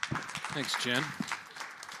Thanks, Jen.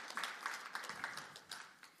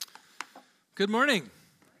 Good morning.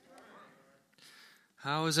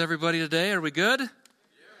 How is everybody today? Are we good? You're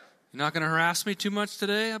not going to harass me too much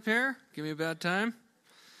today up here? Give me a bad time?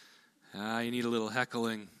 You need a little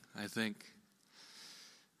heckling, I think.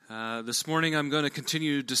 This morning I'm going to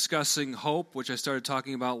continue discussing hope, which I started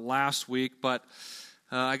talking about last week, but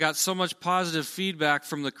I got so much positive feedback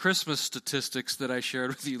from the Christmas statistics that I shared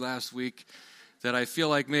with you last week that I feel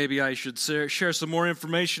like maybe I should share some more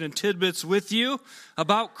information and tidbits with you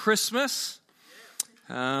about Christmas.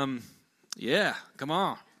 Yeah, come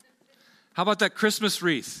on. How about that Christmas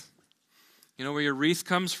wreath? You know where your wreath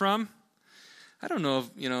comes from? I don't know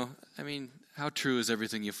if, how true is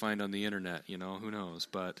everything you find on the internet? Who knows?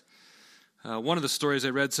 But one of the stories I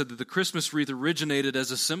read said that the Christmas wreath originated as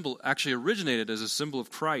a symbol of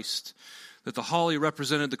Christ, that the holly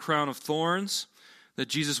represented the crown of thorns, that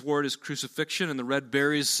Jesus wore at his crucifixion, and the red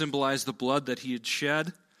berries symbolized the blood that he had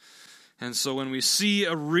shed. And so when we see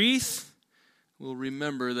a wreath, we'll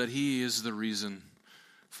remember that he is the reason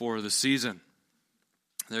for the season.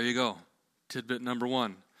 There you go. Tidbit number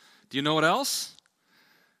one. Do you know what else?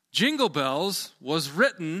 Jingle Bells was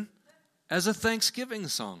written as a Thanksgiving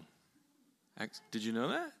song. Did you know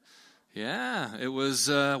that? Yeah, it was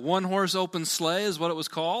One Horse Open Sleigh is what it was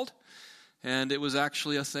called. And it was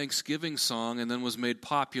actually a Thanksgiving song and then was made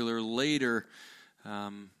popular later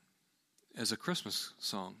as a Christmas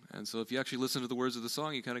song. And so if you actually listen to the words of the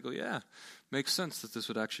song, you kind of go, yeah, makes sense that this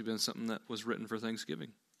would actually been something that was written for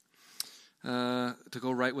Thanksgiving. To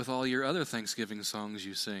go right with all your other Thanksgiving songs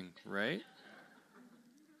you sing, right?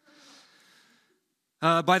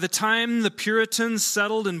 By the time the Puritans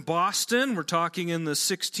settled in Boston, we're talking in the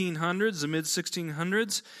 1600s, the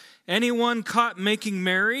mid-1600s, anyone caught making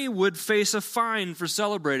merry would face a fine for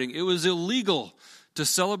celebrating. It was illegal to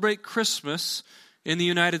celebrate Christmas in the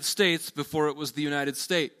United States before it was the United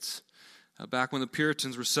States, back when the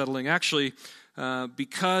Puritans were settling. Actually,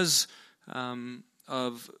 because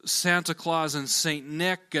of Santa Claus and St.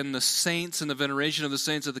 Nick and the saints and the veneration of the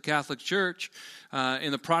saints of the Catholic Church,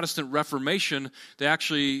 in the Protestant Reformation, they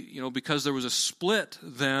actually, because there was a split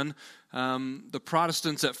then, the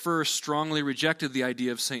Protestants at first strongly rejected the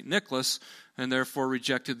idea of St. Nicholas and therefore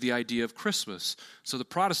rejected the idea of Christmas. So the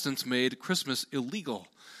Protestants made Christmas illegal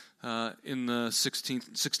in the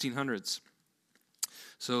 1600s.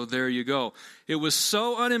 So there you go. It was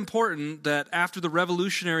so unimportant that after the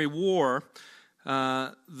Revolutionary War,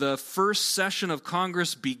 the first session of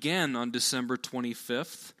Congress began on December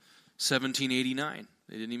 25th, 1789.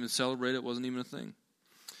 They didn't even celebrate it. It wasn't even a thing.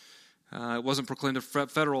 It wasn't proclaimed a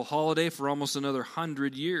federal holiday for almost another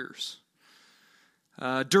 100 years.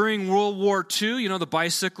 During World War II, the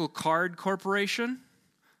Bicycle Card Corporation,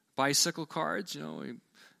 bicycle cards, of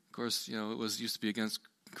course, it used to be against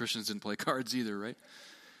Christians didn't play cards either, right?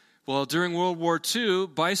 Well, during World War II,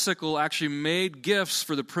 Bicycle actually made gifts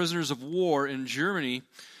for the prisoners of war in Germany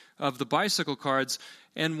of the bicycle cards.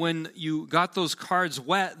 And when you got those cards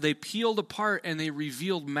wet, they peeled apart and they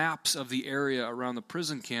revealed maps of the area around the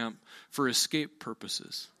prison camp for escape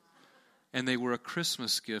purposes. And they were a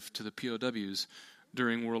Christmas gift to the POWs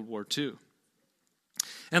during World War II.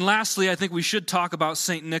 And lastly, I think we should talk about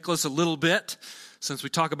St. Nicholas a little bit, since we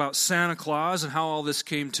talk about Santa Claus and how all this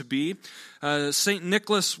came to be. St.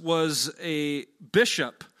 Nicholas was a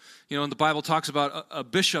bishop. And the Bible talks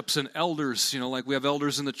about bishops and elders, like we have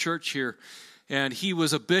elders in the church here. And he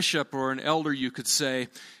was a bishop or an elder, you could say,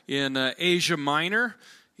 in Asia Minor.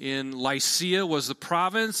 In Lycia was the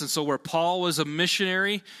province. And so where Paul was a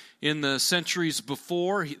missionary in the centuries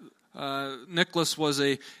before, Nicholas was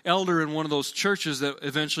an elder in one of those churches that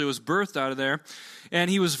eventually was birthed out of there. And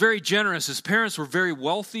he was very generous. His parents were very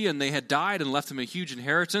wealthy, and they had died and left him a huge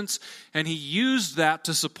inheritance. And he used that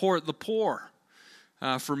to support the poor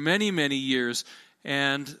for many, many years.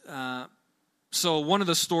 And so one of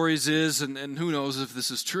the stories is, and who knows if this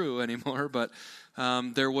is true anymore, but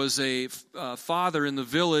there was a father in the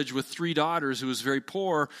village with 3 daughters who was very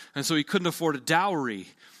poor, and so he couldn't afford a dowry.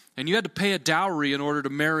 And you had to pay a dowry in order to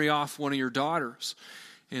marry off one of your daughters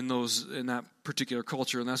in that particular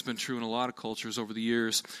culture, and that's been true in a lot of cultures over the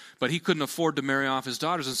years. But he couldn't afford to marry off his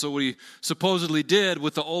daughters, and so what he supposedly did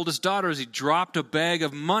with the oldest daughter is he dropped a bag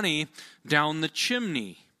of money down the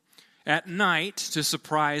chimney at night to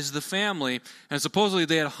surprise the family. And supposedly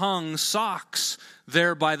they had hung socks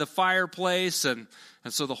there by the fireplace, and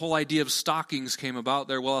so the whole idea of stockings came about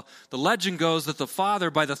there. Well, the legend goes that the father,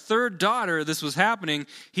 by the 3rd daughter this was happening,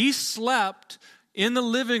 he slept in the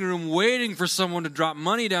living room waiting for someone to drop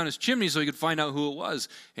money down his chimney so he could find out who it was.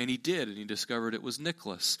 And he did, and he discovered it was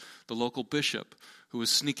Nicholas, the local bishop, who was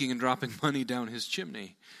sneaking and dropping money down his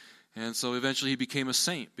chimney. And so eventually he became a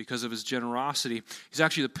saint because of his generosity. He's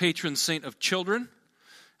actually the patron saint of children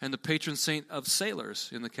and the patron saint of sailors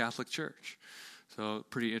in the Catholic Church. So,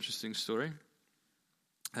 pretty interesting story.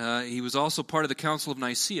 He was also part of the Council of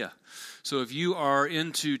Nicaea. So if you are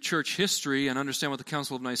into church history and understand what the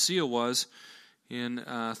Council of Nicaea was in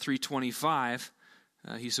 325,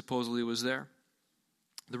 he supposedly was there.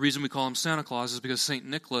 The reason we call him Santa Claus is because St.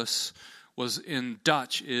 Nicholas was in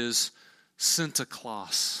Dutch is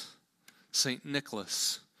Sinterklaas. St.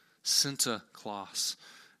 Nicholas, Sinterklaas.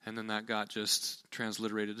 And then that got just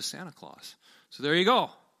transliterated to Santa Claus. So there you go.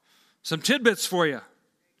 Some tidbits for you.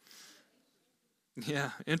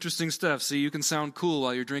 Yeah, interesting stuff. See, you can sound cool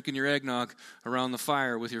while you're drinking your eggnog around the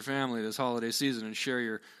fire with your family this holiday season and share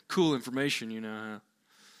your cool information, you know.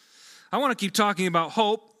 I want to keep talking about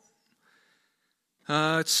hope.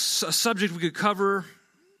 It's a subject we could cover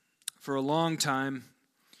for a long time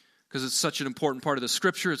because it's such an important part of the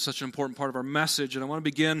Scripture. It's such an important part of our message. And I want to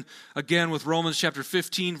begin again with Romans chapter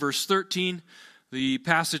 15, verse 13, the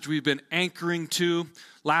passage we've been anchoring to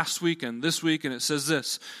last week and this week. And it says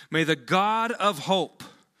this: May the God of hope,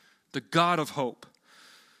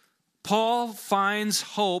 Paul finds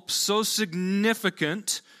hope so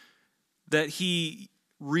significant that he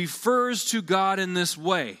refers to God in this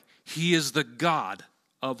way. He is the God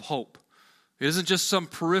of hope. It isn't just some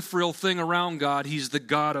peripheral thing around God. He's the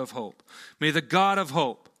God of hope. May the God of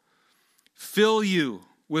hope fill you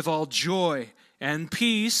with all joy and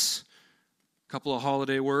peace, a couple of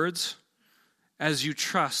holiday words, as you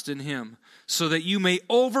trust in him, so that you may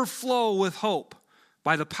overflow with hope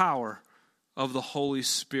by the power of the Holy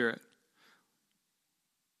Spirit.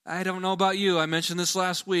 I don't know about you. I mentioned this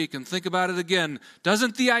last week, and think about it again.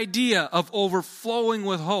 Doesn't the idea of overflowing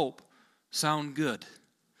with hope sound good?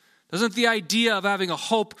 Doesn't the idea of having a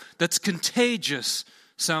hope that's contagious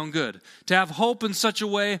sound good? To have hope in such a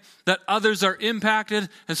way that others are impacted,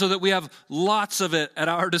 and so that we have lots of it at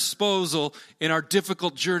our disposal in our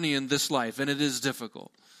difficult journey in this life. And it is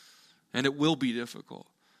difficult, and it will be difficult.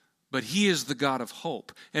 But he is the God of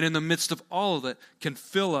hope, and in the midst of all of it can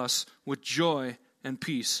fill us with joy and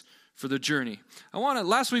peace for the journey.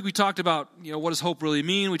 Last week we talked about, what does hope really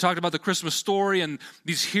mean? We talked about the Christmas story and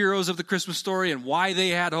these heroes of the Christmas story and why they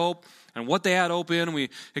had hope and what they had hope in. And we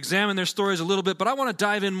examined their stories a little bit, but I want to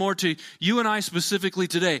dive in more to you and I specifically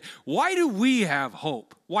today. Why do we have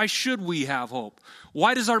hope? Why should we have hope?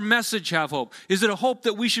 Why does our message have hope? Is it a hope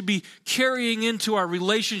that we should be carrying into our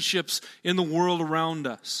relationships in the world around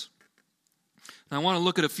us? And I want to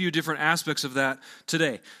look at a few different aspects of that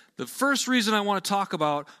today. The first reason I want to talk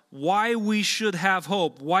about why we should have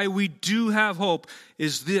hope, why we do have hope,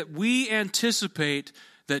 is that we anticipate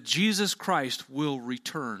that Jesus Christ will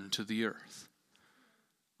return to the earth.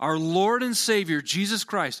 Our Lord and Savior, Jesus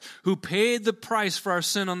Christ, who paid the price for our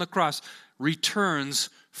sin on the cross, returns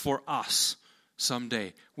for us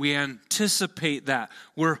someday. We anticipate that.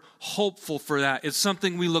 We're hopeful for that. It's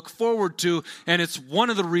something we look forward to, and it's one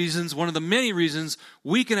of the many reasons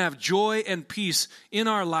we can have joy and peace in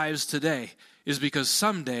our lives today, is because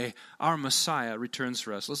someday our Messiah returns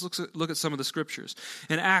for us. Let's look at some of the scriptures.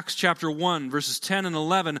 In Acts chapter 1, verses 10 and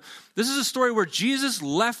 11, this is a story where Jesus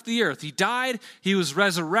left the earth. He died, he was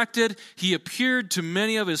resurrected, he appeared to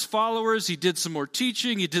many of his followers, he did some more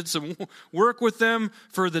teaching, he did some work with them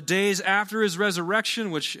for the days after his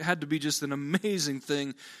resurrection, which had to be just an amazing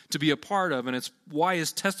thing to be a part of. And it's why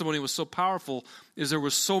his testimony was so powerful, is there were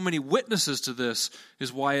so many witnesses to this,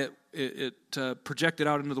 is why it projected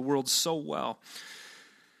out into the world so well.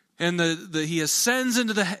 And he ascends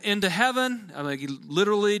into heaven. He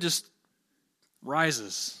literally just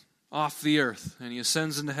rises off the earth, and he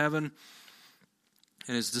ascends into heaven.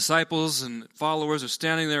 And his disciples and followers are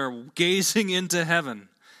standing there gazing into heaven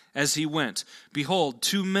as he went. Behold,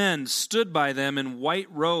 2 men stood by them in white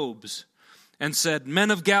robes and said,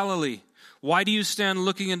 "Men of Galilee, why do you stand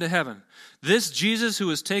looking into heaven? This Jesus who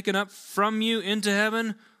was taken up from you into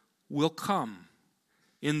heaven will come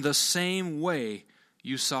in the same way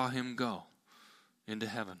you saw him go into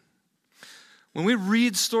heaven." When we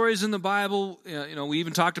read stories in the Bible, we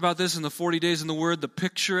even talked about this in the 40 Days in the Word, the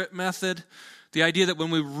picture it method. The idea that when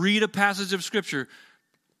we read a passage of Scripture,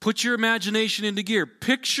 put your imagination into gear.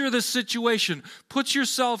 Picture the situation. Put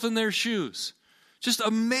yourself in their shoes. Just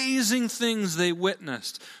amazing things they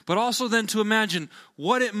witnessed. But also then to imagine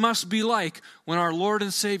what it must be like when our Lord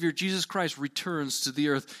and Savior, Jesus Christ, returns to the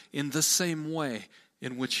earth in the same way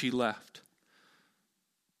in which he left.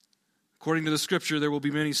 According to the Scripture, there will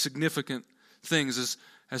be many significant things.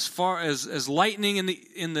 As far as lightning in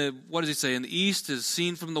the what does he say, in the east is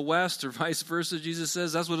seen from the west, or vice versa, Jesus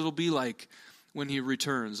says, that's what it'll be like when he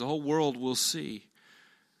returns. The whole world will see.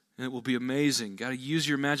 and it will be amazing. Got to use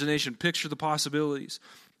your imagination. Picture the possibilities.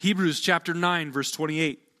 Hebrews chapter 9, verse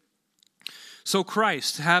 28. So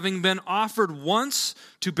Christ, having been offered once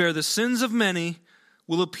to bear the sins of many,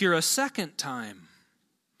 will appear a second time,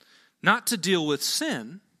 not to deal with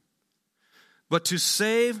sin, but to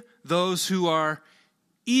save those who are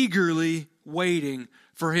eagerly waiting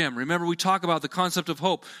for him. Remember, we talk about the concept of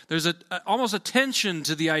hope. There's almost a tension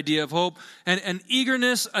to the idea of hope, and an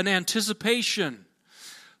eagerness, an anticipation.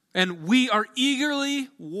 And we are eagerly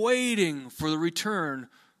waiting for the return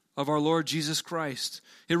of our Lord Jesus Christ.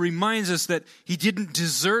 It reminds us that he didn't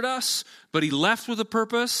desert us, but he left with a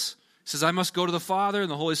purpose. He says, I must go to the Father,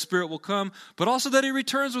 and the Holy Spirit will come. But also that he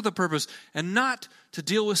returns with a purpose, and not to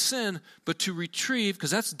deal with sin, but to retrieve,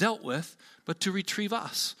 because that's dealt with, but to retrieve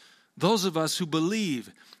us. Those of us who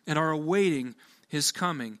believe and are awaiting his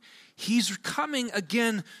coming. He's coming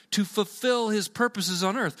again to fulfill his purposes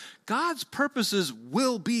on earth. God's purposes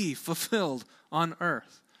will be fulfilled on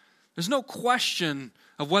earth. There's no question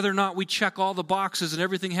of whether or not we check all the boxes and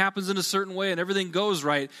everything happens in a certain way and everything goes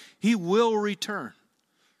right. He will return.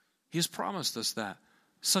 He has promised us that.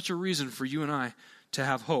 Such a reason for you and I to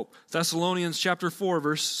have hope. Thessalonians chapter 4,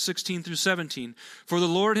 verse 16 through 17. For the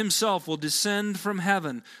Lord himself will descend from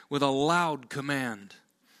heaven with a loud command,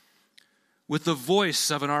 with the voice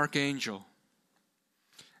of an archangel,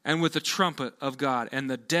 and with the trumpet of God. And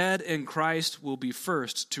the dead in Christ will be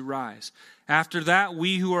first to rise. After that,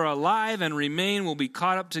 we who are alive and remain will be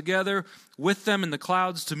caught up together with them in the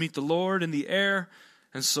clouds to meet the Lord in the air.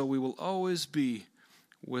 And so we will always be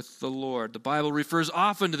with the Lord. The Bible refers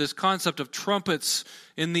often to this concept of trumpets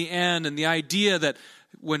in the end, and the idea that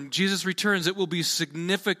when Jesus returns, it will be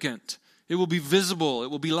significant. It will be visible.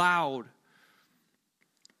 It will be loud.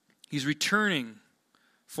 He's returning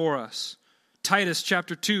for us. Titus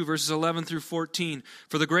chapter 2, verses 11 through 14.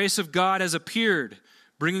 For the grace of God has appeared,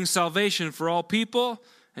 bringing salvation for all people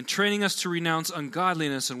and training us to renounce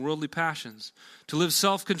ungodliness and worldly passions, to live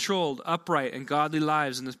self-controlled, upright, and godly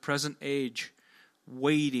lives in this present age,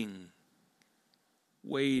 waiting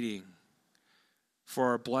for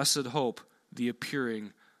our blessed hope, the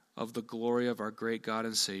appearing of the glory of our great God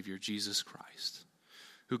and Savior, Jesus Christ,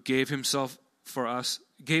 who gave himself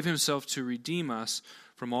to redeem us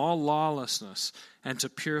from all lawlessness and to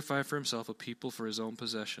purify for himself a people for his own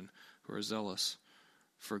possession who are zealous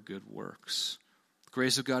for good works. The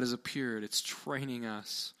grace of God has appeared. It's training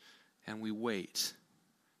us, and we wait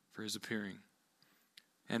for his appearing.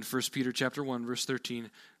 And 1 Peter chapter 1, verse 13,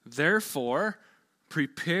 therefore,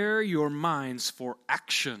 prepare your minds for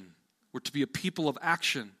action. We're to be a people of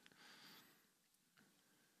action.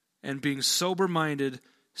 And being sober-minded,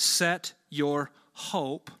 set your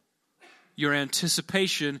hope, your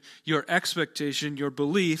anticipation, your expectation, your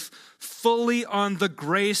belief fully on the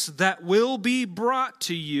grace that will be brought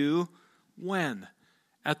to you when?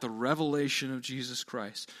 At the revelation of Jesus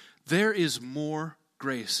Christ. There is more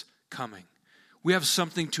grace coming. We have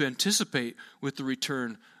something to anticipate with the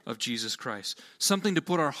return of Jesus Christ. Something to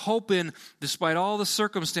put our hope in despite all the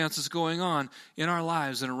circumstances going on in our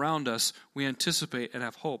lives and around us. We anticipate and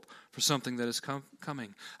have hope for something that is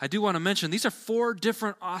coming. I do want to mention, these are 4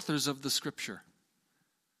 different authors of the Scripture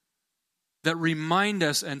that remind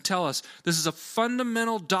us and tell us this is a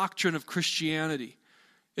fundamental doctrine of Christianity.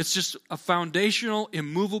 It's just a foundational,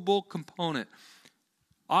 immovable component,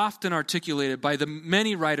 often articulated by the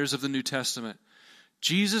many writers of the New Testament.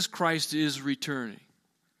 Jesus Christ is returning.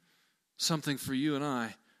 Something for you and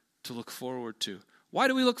I to look forward to. Why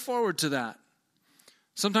do we look forward to that?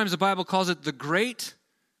 Sometimes the Bible calls it the great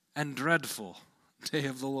and dreadful day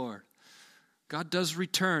of the Lord. God does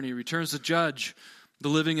return. He returns to judge the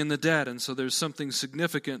living and the dead. And so there's something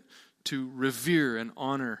significant to revere and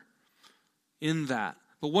honor in that.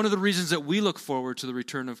 But one of the reasons that we look forward to the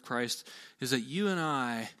return of Christ is that you and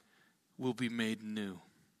I will be made new.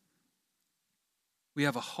 We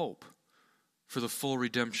have a hope for the full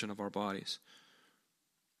redemption of our bodies.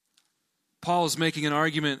 Paul is making an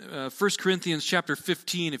argument, 1 Corinthians chapter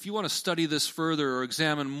 15. If you want to study this further or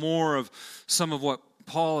examine more of some of what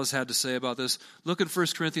Paul has had to say about this, look at 1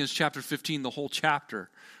 Corinthians chapter 15, the whole chapter.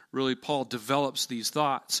 Really, Paul develops these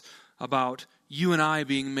thoughts about you and I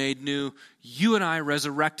being made new, you and I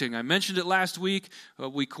resurrecting. I mentioned it last week.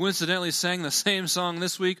 We coincidentally sang the same song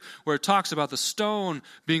this week where it talks about the stone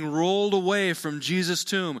being rolled away from Jesus'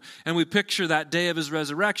 tomb. And we picture that day of his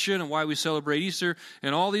resurrection and why we celebrate Easter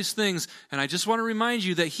and all these things. And I just want to remind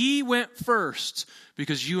you that he went first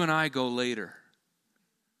because you and I go later.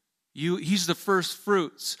 He's the first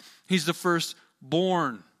fruits. He's the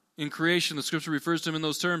firstborn in creation. The Scripture refers to him in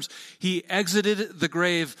those terms. He exited the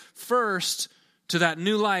grave first to that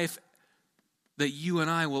new life that you and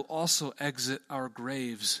I will also exit our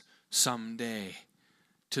graves someday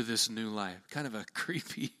to this new life. Kind of a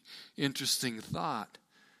creepy, interesting thought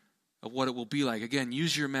of what it will be like. Again,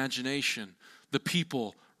 use your imagination. The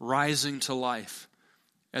people rising to life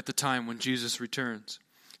at the time when Jesus returns.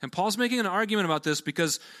 And Paul's making an argument about this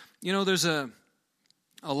because, there's a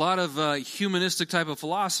lot of humanistic type of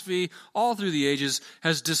philosophy all through the ages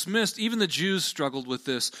has dismissed, even the Jews struggled with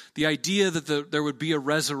this, the idea that there would be a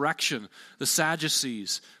resurrection. The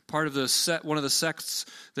Sadducees, part of one of the sects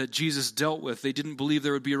that Jesus dealt with, they didn't believe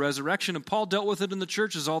there would be a resurrection, and Paul dealt with it in the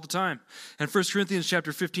churches all the time. And 1 Corinthians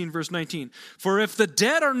chapter 15, verse 19, for if the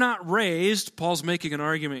dead are not raised, Paul's making an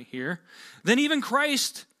argument here, then even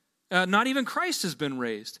not even Christ has been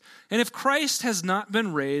raised. And if Christ has not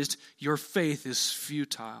been raised, your faith is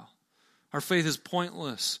futile. Our faith is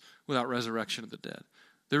pointless without resurrection of the dead.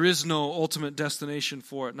 There is no ultimate destination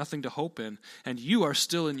for it, nothing to hope in, and you are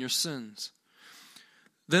still in your sins.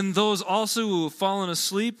 Then those also who have fallen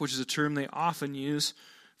asleep, which is a term they often use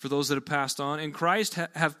for those that have passed on, in Christ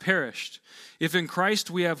have perished. If in Christ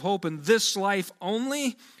we have hope in this life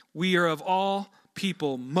only, we are of all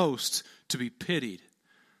people most to be pitied.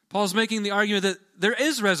 Paul's making the argument that there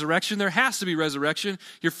is resurrection, there has to be resurrection.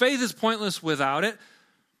 Your faith is pointless without it.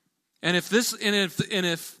 And if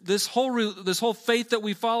this whole faith that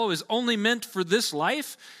we follow is only meant for this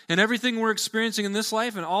life and everything we're experiencing in this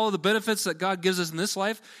life and all of the benefits that God gives us in this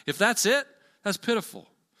life, if that's it, that's pitiful.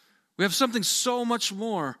 We have something so much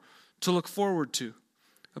more to look forward to.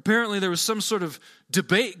 Apparently there was some sort of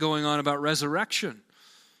debate going on about resurrection.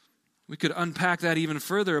 We could unpack that even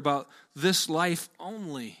further about this life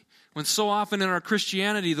only. When so often in our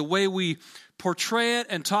Christianity, the way we portray it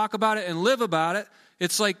and talk about it and live about it,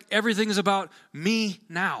 it's like everything is about me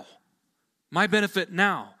now. My benefit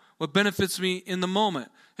now. What benefits me in the moment.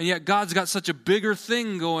 And yet God's got such a bigger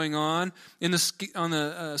thing going on on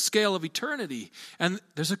the scale of eternity. And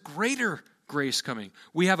there's a greater grace coming.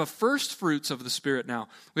 We have a first fruits of the Spirit now.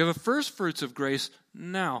 We have a first fruits of grace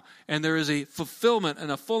now. And there is a fulfillment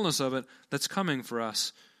and a fullness of it that's coming for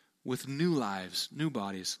us with new lives, new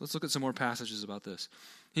bodies. Let's look at some more passages about this.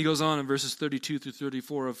 He goes on in verses 32 through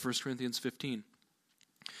 34 of 1 Corinthians 15.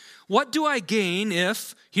 What do I gain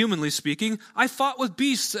if, humanly speaking, I fought with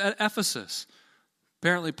beasts at Ephesus?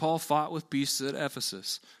 Apparently Paul fought with beasts at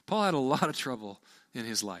Ephesus. Paul had a lot of trouble in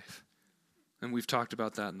his life. And we've talked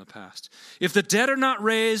about that in the past. If the dead are not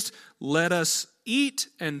raised, let us eat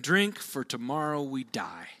and drink, for tomorrow we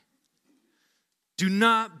die. Do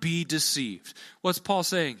not be deceived. What's Paul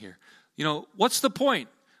saying here? What's the point?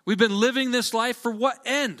 We've been living this life for what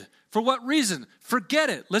end? For what reason?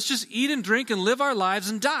 Forget it. Let's just eat and drink and live our lives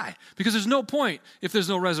and die. Because there's no point if there's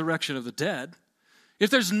no resurrection of the dead.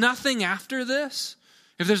 If there's nothing after this,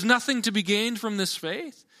 if there's nothing to be gained from this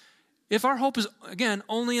faith, if our hope is, again,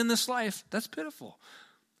 only in this life, that's pitiful.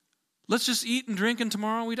 Let's just eat and drink and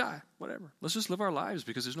tomorrow we die. Whatever. Let's just live our lives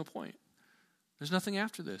because there's no point. There's nothing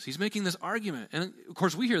after this. He's making this argument. And of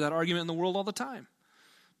course, we hear that argument in the world all the time.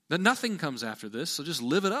 That nothing comes after this, so just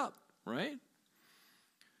live it up, right?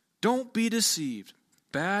 Don't be deceived.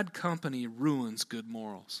 Bad company ruins good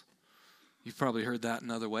morals. You've probably heard that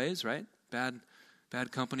in other ways, right? Bad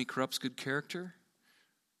company corrupts good character.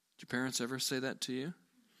 Did your parents ever say that to you?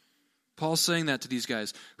 Paul's saying that to these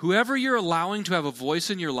guys. Whoever you're allowing to have a voice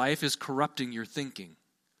in your life is corrupting your thinking.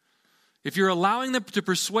 If you're allowing them to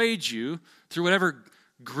persuade you through whatever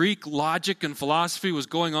Greek logic and philosophy was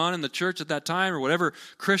going on in the church at that time, or whatever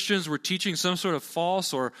Christians were teaching some sort of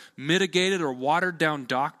false or mitigated or watered down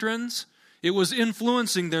doctrines, it was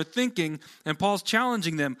influencing their thinking, and Paul's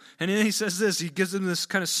challenging them. And then he says this, he gives them this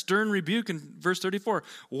kind of stern rebuke in verse 34.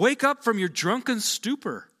 Wake up from your drunken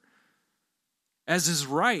stupor, as is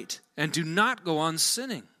right, and do not go on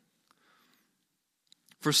sinning.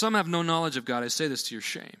 For some have no knowledge of God. I say this to your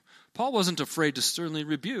shame. Paul wasn't afraid to sternly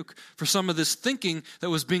rebuke for some of this thinking that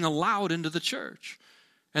was being allowed into the church,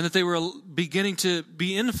 and that they were beginning to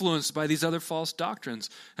be influenced by these other false doctrines.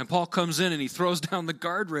 And Paul comes in and he throws down the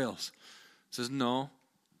guardrails. Says, no,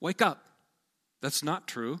 wake up. That's not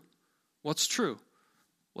true. What's true?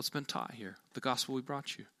 What's been taught here? The gospel we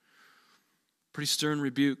brought you. Pretty stern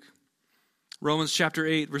rebuke. Romans chapter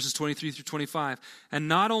 8, verses 23 through 25. And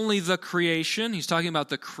not only the creation, he's talking about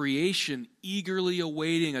the creation eagerly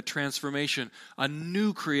awaiting a transformation, a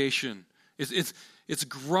new creation. It's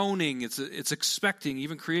groaning, it's expecting.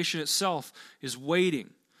 Even creation itself is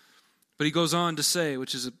waiting. But he goes on to say,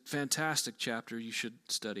 which is a fantastic chapter you should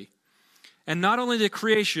study. And not only the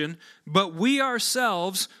creation, but we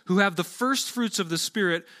ourselves who have the first fruits of the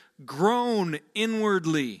Spirit groan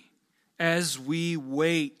inwardly as we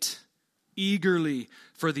wait eagerly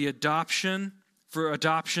for the adoption for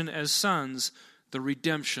adoption as sons, the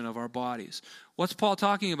redemption of our bodies. What's Paul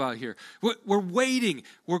talking about here? We're waiting.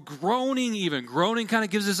 We're groaning even. Groaning kind of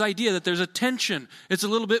gives this idea that there's a tension. It's a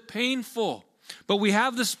little bit painful. But we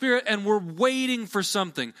have the Spirit and we're waiting for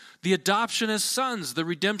something. The adoption as sons, the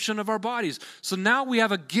redemption of our bodies. So now we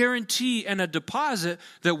have a guarantee and a deposit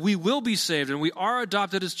that we will be saved and we are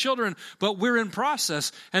adopted as children, but we're in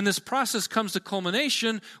process. And this process comes to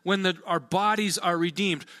culmination when our bodies are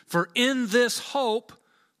redeemed. For in this hope,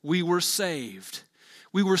 we were saved.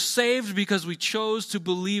 We were saved because we chose to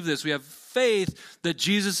believe this. We have faith that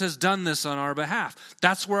Jesus has done this on our behalf.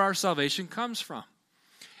 That's where our salvation comes from.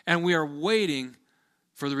 And we are waiting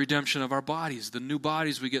for the redemption of our bodies, the new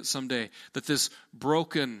bodies we get someday, that this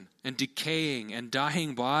broken and decaying and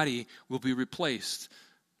dying body will be replaced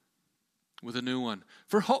with a new one.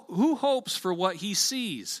 For who hopes for what he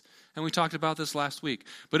sees? And we talked about this last week.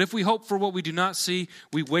 But if we hope for what we do not see,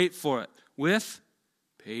 we wait for it with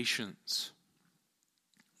patience.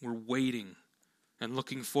 We're waiting and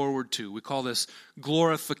looking forward to. We call this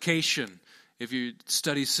glorification. If you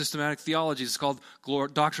study systematic theology, it's called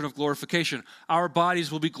doctrine of glorification. Our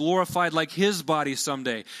bodies will be glorified like his body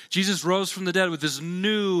someday. Jesus rose from the dead with this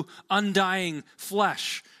new, undying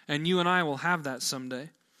flesh, and you and I will have that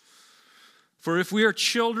someday. For if we are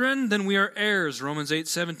children, then we are heirs, Romans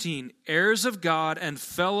 8:17, heirs of God and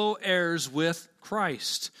fellow heirs with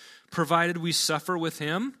Christ, provided we suffer with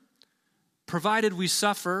him,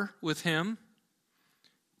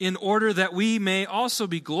 in order that we may also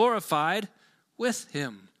be glorified with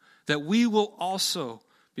him, that we will also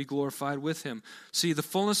be glorified with him. See, the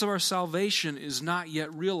fullness of our salvation is not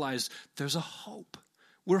yet realized. There's a hope.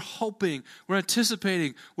 We're hoping, we're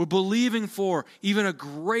anticipating, we're believing for even a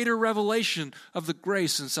greater revelation of the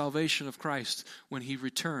grace and salvation of Christ when he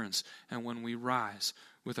returns and when we rise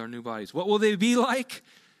with our new bodies. What will they be like?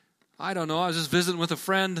 I don't know. I was just visiting with a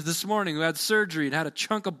friend this morning who had surgery and had a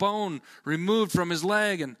chunk of bone removed from his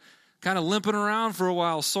leg and kind of limping around for a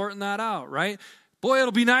while, sorting that out, right? Boy,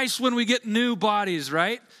 it'll be nice when we get new bodies,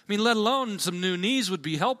 right? I mean, let alone some new knees would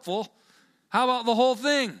be helpful. How about the whole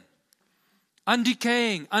thing?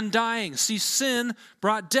 Undecaying, undying. See, sin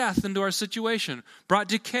brought death into our situation, brought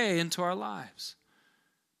decay into our lives.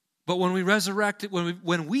 But when we resurrect it,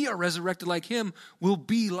 when we are resurrected like him, we'll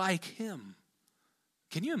be like him.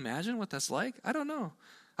 Can you imagine what that's like? I don't know.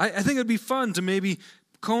 I think it'd be fun to maybe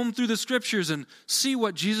comb through the scriptures and see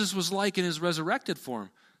what Jesus was like in his resurrected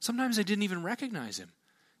form. Sometimes I didn't even recognize him.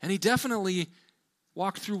 And he definitely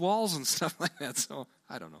walked through walls and stuff like that. So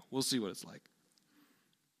I don't know. We'll see what it's like.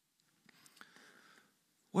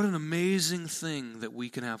 What an amazing thing that we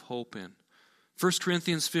can have hope in. 1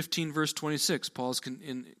 Corinthians 15, verse 26, Paul's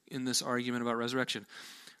in this argument about resurrection.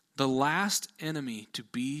 The last enemy to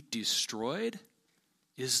be destroyed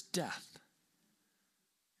is death.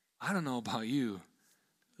 I don't know about you.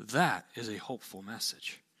 That is a hopeful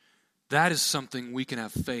message. That is something we can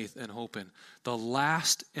have faith and hope in. The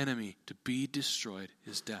last enemy to be destroyed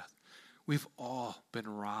is death. We've all been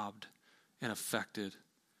robbed and affected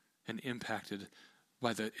and impacted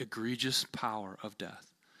by the egregious power of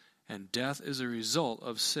death. And death is a result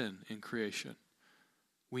of sin in creation.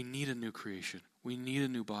 We need a new creation. We need a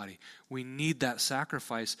new body. We need that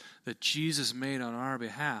sacrifice that Jesus made on our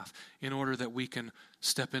behalf in order that we can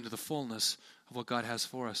step into the fullness of what God has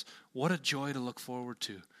for us. What a joy to look forward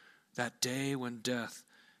to, that day when death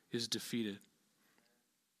is defeated.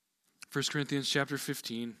 1 Corinthians chapter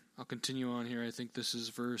 15, I'll continue on here. I think this is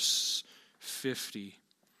verse 50.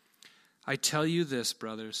 I tell you this,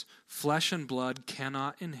 brothers, flesh and blood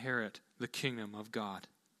cannot inherit the kingdom of God.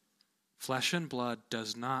 Flesh and blood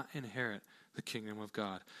does not inherit the kingdom of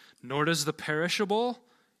God, nor does the perishable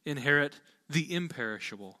inherit the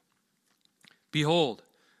imperishable. Behold,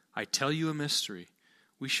 I tell you a mystery.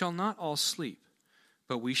 We shall not all sleep,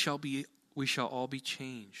 but we shall all be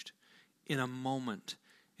changed in a moment,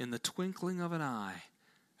 in the twinkling of an eye,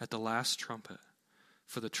 at the last trumpet.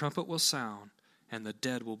 For the trumpet will sound, and the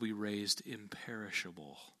dead will be raised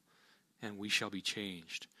imperishable, and we shall be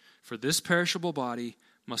changed. For this perishable body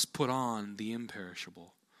must put on the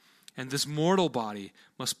imperishable, and this mortal body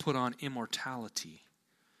must put on immortality.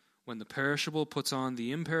 When the perishable puts on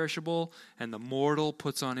the imperishable, and the mortal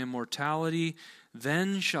puts on immortality,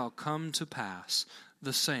 then shall come to pass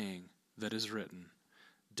the saying that is written,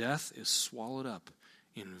 death is swallowed up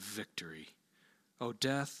in victory. O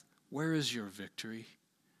death, where is your victory?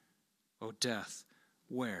 O death,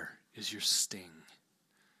 where is your sting?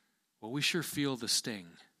 Well, we sure feel the sting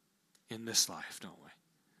in this life, don't we?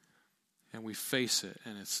 And we face it,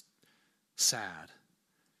 and it's sad.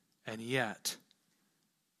 And yet,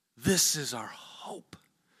 this is our hope.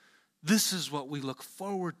 This is what we look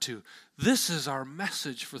forward to. This is our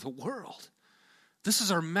message for the world. This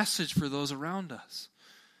is our message for those around us.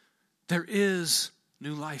 There is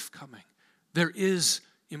new life coming. There is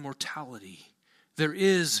immortality. There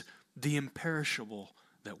is the imperishable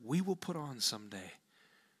that we will put on someday.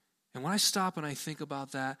 And when I stop and I think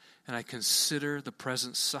about that and I consider the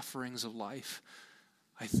present sufferings of life,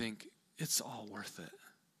 I think it's all worth it.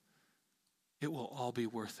 It will all be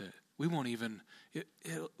worth it. We won't even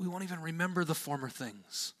remember the former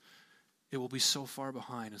things. It will be so far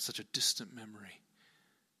behind in such a distant memory.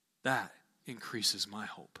 That increases my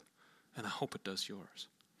hope, and I hope it does yours.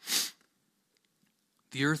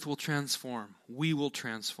 The earth will transform. We will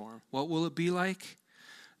transform. What will it be like?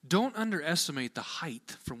 Don't underestimate the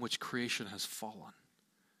height from which creation has fallen.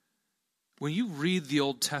 When you read the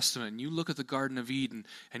Old Testament and you look at the Garden of Eden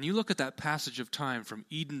and you look at that passage of time from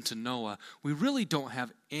Eden to Noah, we really don't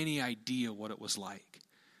have any idea what it was like.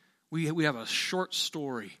 We have a short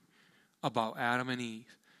story about Adam and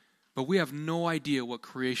Eve, but we have no idea what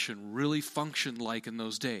creation really functioned like in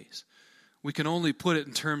those days. We can only put it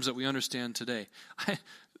in terms that we understand today.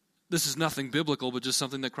 This is nothing biblical, but just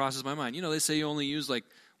something that crosses my mind. You know, they say you only use like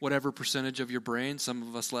whatever percentage of your brain, some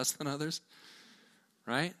of us less than others,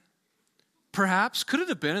 right? Perhaps, could it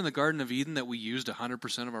have been in the Garden of Eden that we used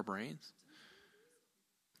 100% of our brains?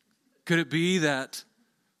 Could it be that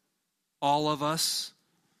all of us,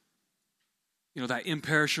 that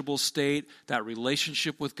imperishable state, that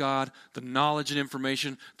relationship with God, the knowledge and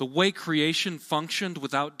information, the way creation functioned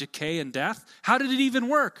without decay and death, how did it even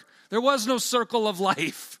work? There was no circle of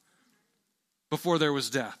life before there was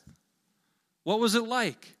death. What was it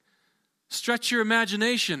like? Stretch your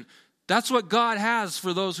imagination. That's what God has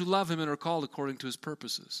for those who love Him and are called according to His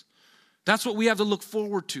purposes. That's what we have to look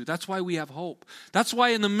forward to. That's why we have hope. That's why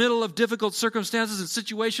in the middle of difficult circumstances and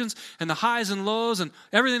situations and the highs and lows and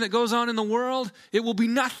everything that goes on in the world, it will be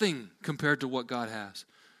nothing compared to what God has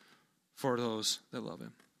for those that love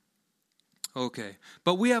Him. Okay,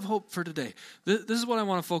 but we have hope for today. This is what I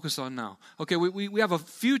want to focus on now. Okay, we have a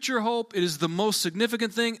future hope. It is the most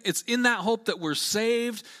significant thing. It's in that hope that we're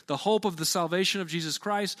saved, the hope of the salvation of Jesus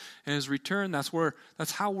Christ and His return.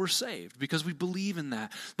 That's how we're saved, because we believe in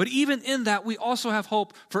that. But even in that, we also have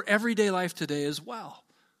hope for everyday life today as well.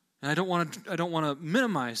 And I don't want to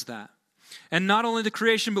minimize that. And not only the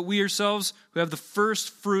creation, but we ourselves who have the first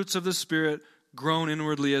fruits of the Spirit grown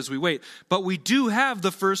inwardly as we wait. But we do have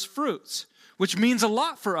the first fruits, which means a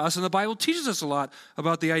lot for us, and the Bible teaches us a lot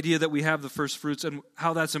about the idea that we have the first fruits and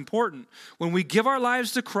how that's important. When we give our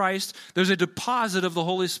lives to Christ, there's a deposit of the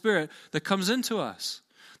Holy Spirit that comes into us.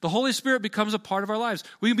 The Holy Spirit becomes a part of our lives.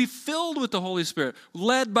 We can be filled with the Holy Spirit,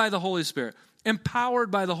 led by the Holy Spirit,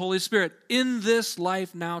 empowered by the Holy Spirit in this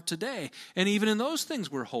life now today. And even in those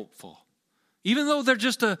things, we're hopeful. Even though they're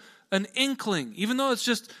just an inkling, even though it's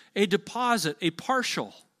just a deposit, a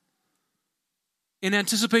partial, in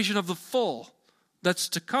anticipation of the full that's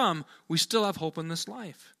to come, we still have hope in this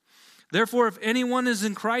life. Therefore, if anyone is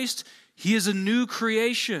in Christ, he is a new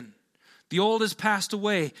creation. The old has passed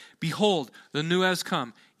away. Behold, the new has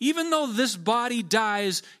come. Even though this body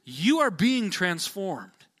dies, you are being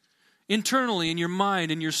transformed internally in your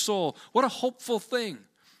mind, in your soul. What a hopeful thing.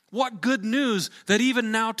 What good news that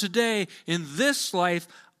even now today in this life,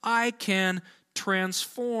 I can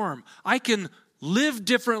transform. I can live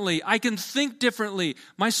differently. I can think differently.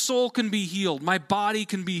 My soul can be healed. My body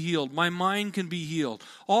can be healed. My mind can be healed.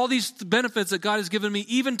 All these benefits that God has given me,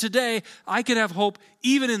 even today, I can have hope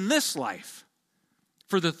even in this life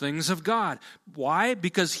for the things of God. Why?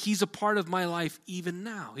 Because He's a part of my life even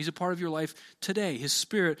now. He's a part of your life today. His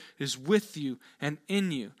Spirit is with you and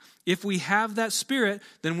in you. If we have that Spirit,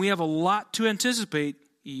 then we have a lot to anticipate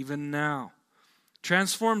even now.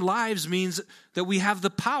 Transformed lives means that we have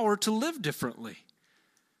the power to live differently.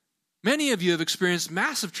 Many of you have experienced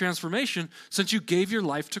massive transformation since you gave your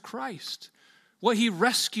life to Christ. What He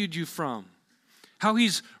rescued you from, how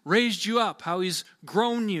He's raised you up, how He's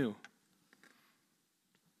grown you.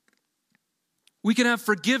 We can have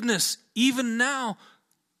forgiveness even now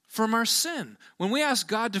from our sin. When we ask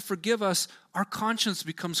God to forgive us, our conscience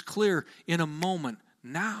becomes clear in a moment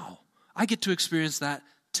now. I get to experience that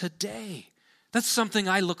today. That's something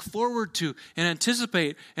I look forward to and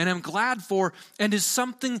anticipate and am glad for, and is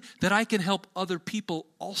something that I can help other people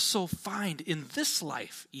also find in this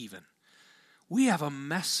life even. We have a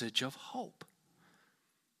message of hope.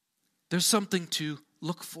 There's something to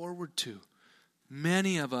look forward to.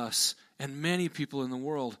 Many of us and many people in the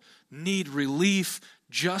world need relief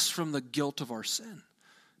just from the guilt of our sin.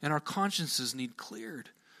 And our consciences need cleared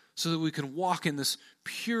so that we can walk in this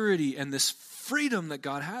purity and this freedom that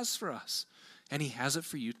God has for us. And he has it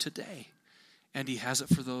for you today. And he has it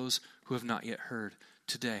for those who have not yet heard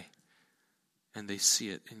today. And they see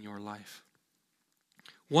it in your life.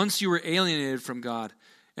 Once you were alienated from God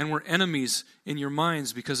and were enemies in your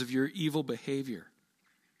minds because of your evil behavior.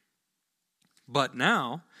 But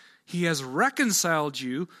now he has reconciled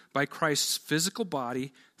you by Christ's physical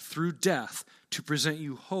body through death to present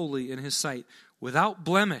you holy in his sight, without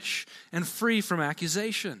blemish and free from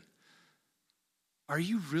accusation. Are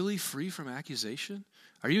you really free from accusation?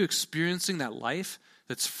 Are you experiencing that life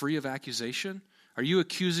that's free of accusation? Are you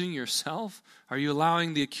accusing yourself? Are you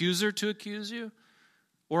allowing the accuser to accuse you?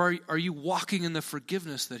 Or are you walking in the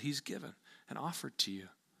forgiveness that he's given and offered to you?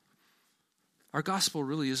 Our gospel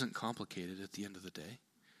really isn't complicated at the end of the day.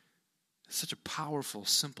 It's such a powerful,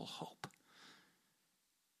 simple hope.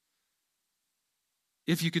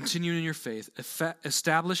 If you continue in your faith,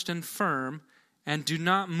 established and firm, and do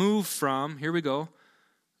not move from, here we go,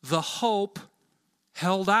 the hope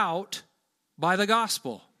held out by the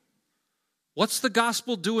gospel. What's the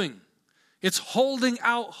gospel doing? It's holding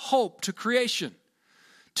out hope to creation.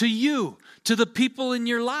 To you, to the people in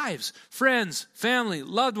your lives, friends, family,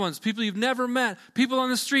 loved ones, people you've never met, people on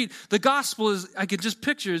the street. The gospel is, I can just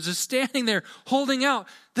picture, is just standing there holding out.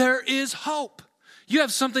 There is hope. You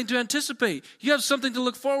have something to anticipate. You have something to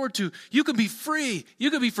look forward to. You can be free. You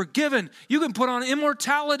can be forgiven. You can put on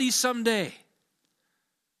immortality someday.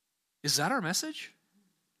 Is that our message?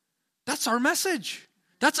 That's our message.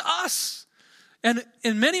 That's us. And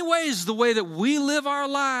in many ways, the way that we live our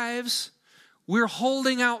lives, we're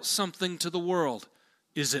holding out something to the world.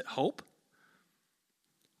 Is it hope?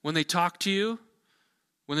 When they talk to you,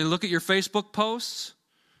 when they look at your Facebook posts,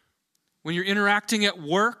 when you're interacting at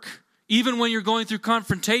work, even when you're going through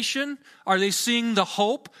confrontation, are they seeing the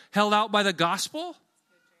hope held out by the gospel?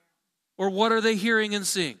 Or what are they hearing and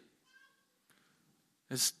seeing?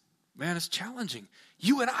 It's challenging.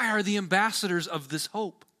 You and I are the ambassadors of this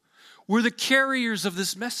hope. We're the carriers of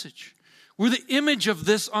this message. We're the image of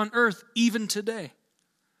this on earth even today.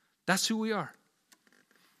 That's who we are.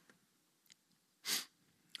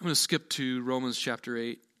 I'm going to skip to Romans chapter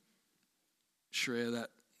 8. Shreya, that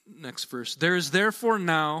next verse. There is therefore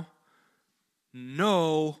now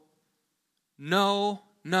none,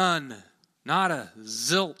 nada,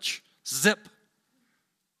 zilch, zip,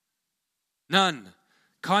 none,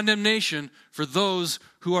 condemnation for those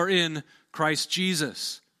who are in Christ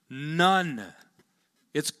Jesus. None.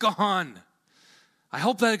 It's gone. I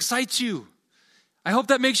hope that excites you. I hope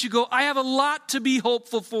that makes you go, I have a lot to be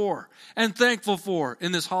hopeful for and thankful for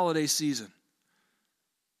in this holiday season.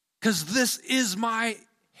 Because this is my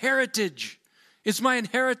heritage. It's my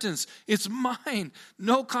inheritance. It's mine.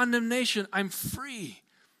 No condemnation. I'm free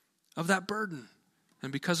of that burden.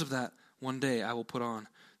 And because of that, one day I will put on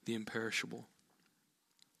the imperishable.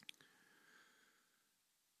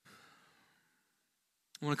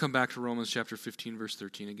 I want to come back to Romans chapter 15, verse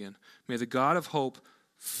 13 again. May the God of hope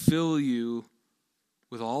fill you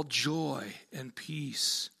with all joy and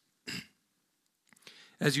peace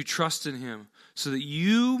as you trust in him, so that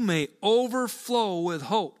you may overflow with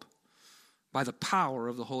hope by the power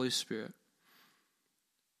of the Holy Spirit.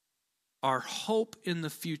 Our hope in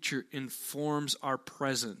the future informs our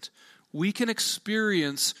present. We can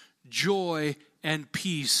experience joy and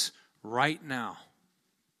peace right now.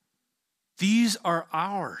 These are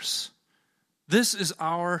ours. This is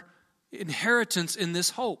our inheritance in this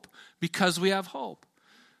hope because we have hope.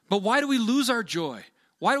 But why do we lose our joy?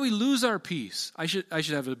 Why do we lose our peace? I should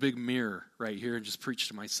have a big mirror right here and just preach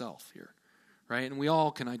to myself here, right? And we all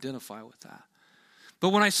can identify with that. But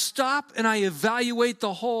when I stop and I evaluate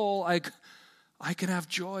the whole, I can have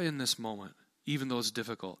joy in this moment, even though it's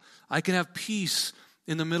difficult. I can have peace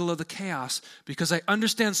in the middle of the chaos because I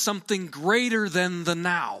understand something greater than the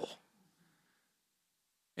now.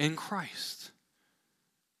 In Christ,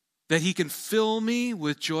 that he can fill me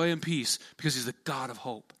with joy and peace because he's the God of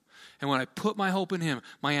hope. And when I put my hope in him,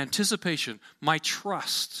 my anticipation, my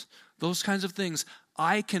trust, those kinds of things,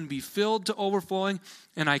 I can be filled to overflowing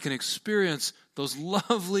and I can experience those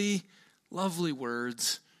lovely, lovely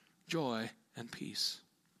words, joy and peace.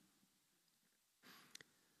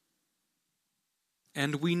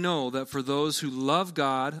 And we know that for those who love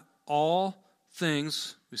God, all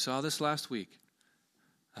things, we saw this last week.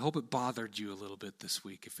 I hope it bothered you a little bit this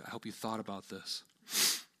week. I hope you thought about this.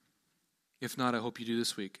 If not, I hope you do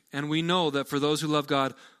this week. And we know that for those who love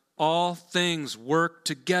God, all things work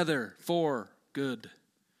together for good,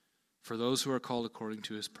 for those who are called according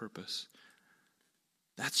to his purpose.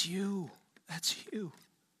 That's you. That's you.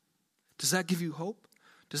 Does that give you hope?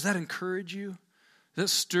 Does that encourage you? Does that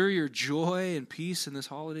stir your joy and peace in this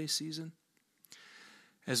holiday season?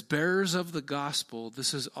 As bearers of the gospel,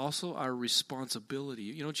 this is also our responsibility.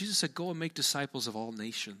 You know, Jesus said, go and make disciples of all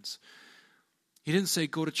nations. He didn't say,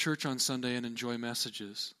 go to church on Sunday and enjoy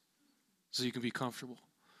messages so you can be comfortable.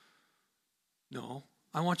 No,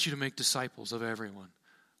 I want you to make disciples of everyone.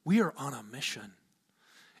 We are on a mission.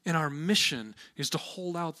 And our mission is to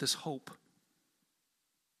hold out this hope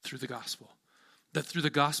through the gospel. That through the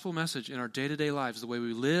gospel message in our day-to-day lives, the way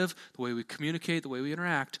we live, the way we communicate, the way we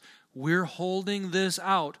interact, we're holding this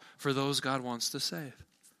out for those God wants to save.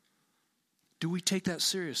 Do we take that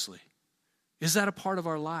seriously? Is that a part of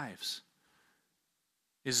our lives?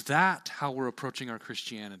 Is that how we're approaching our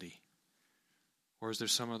Christianity? Or is there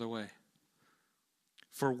some other way?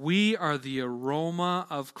 For we are the aroma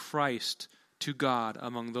of Christ to God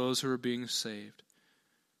among those who are being saved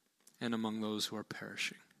and among those who are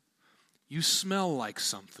perishing. You smell like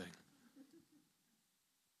something.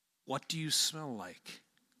 What do you smell like?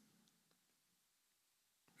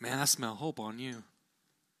 Man, I smell hope on you.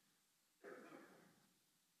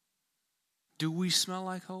 Do we smell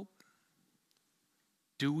like hope?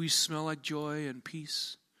 Do we smell like joy and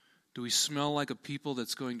peace? Do we smell like a people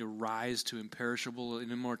that's going to rise to imperishable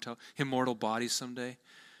and immortal bodies someday?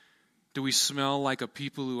 Do we smell like a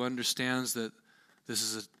people who understands that this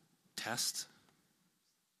is a test?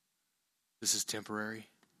 This is temporary?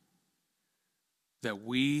 That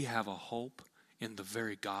we have a hope in the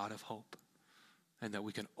very God of hope, and that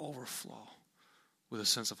we can overflow with a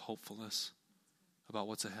sense of hopefulness about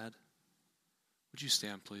what's ahead? Would you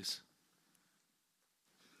stand, please?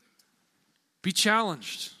 Be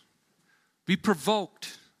challenged. Be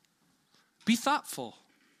provoked. Be thoughtful.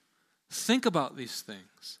 Think about these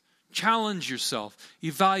things. Challenge yourself.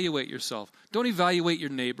 Evaluate yourself. Don't evaluate your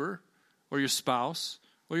neighbor or your spouse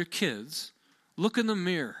or your kids. Look in the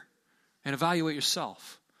mirror and evaluate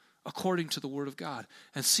yourself according to the Word of God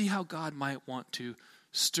and see how God might want to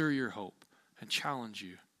stir your hope and challenge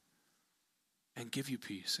you and give you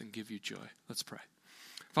peace and give you joy. Let's pray.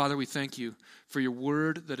 Father, we thank you for your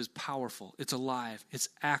word that is powerful. It's alive. It's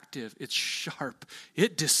active. It's sharp.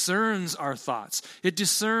 It discerns our thoughts. It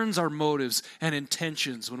discerns our motives and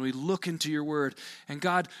intentions when we look into your word. And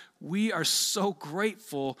God, we are so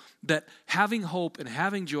grateful that having hope and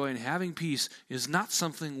having joy and having peace is not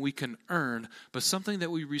something we can earn, but something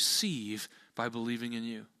that we receive by believing in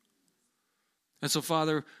you. And so,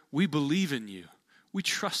 Father, we believe in you. We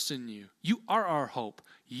trust in you. You are our hope.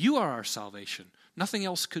 You are our salvation. Nothing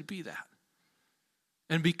else could be that.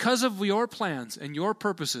 And because of your plans and your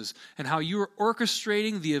purposes and how you are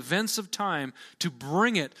orchestrating the events of time to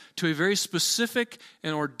bring it to a very specific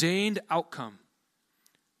and ordained outcome,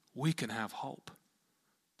 we can have hope.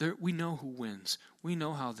 We know who wins. We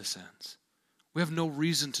know how this ends. We have no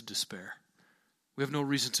reason to despair. We have no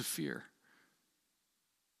reason to fear.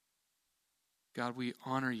 God, we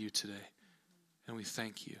honor you today and we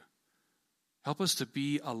thank you. Help us to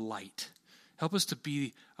be a light. Help us to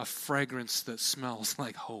be a fragrance that smells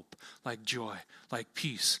like hope, like joy, like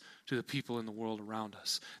peace to the people in the world around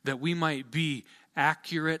us. That we might be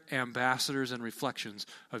accurate ambassadors and reflections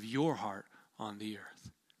of your heart on the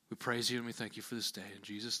earth. We praise you and we thank you for this day. In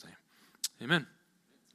Jesus' name, amen.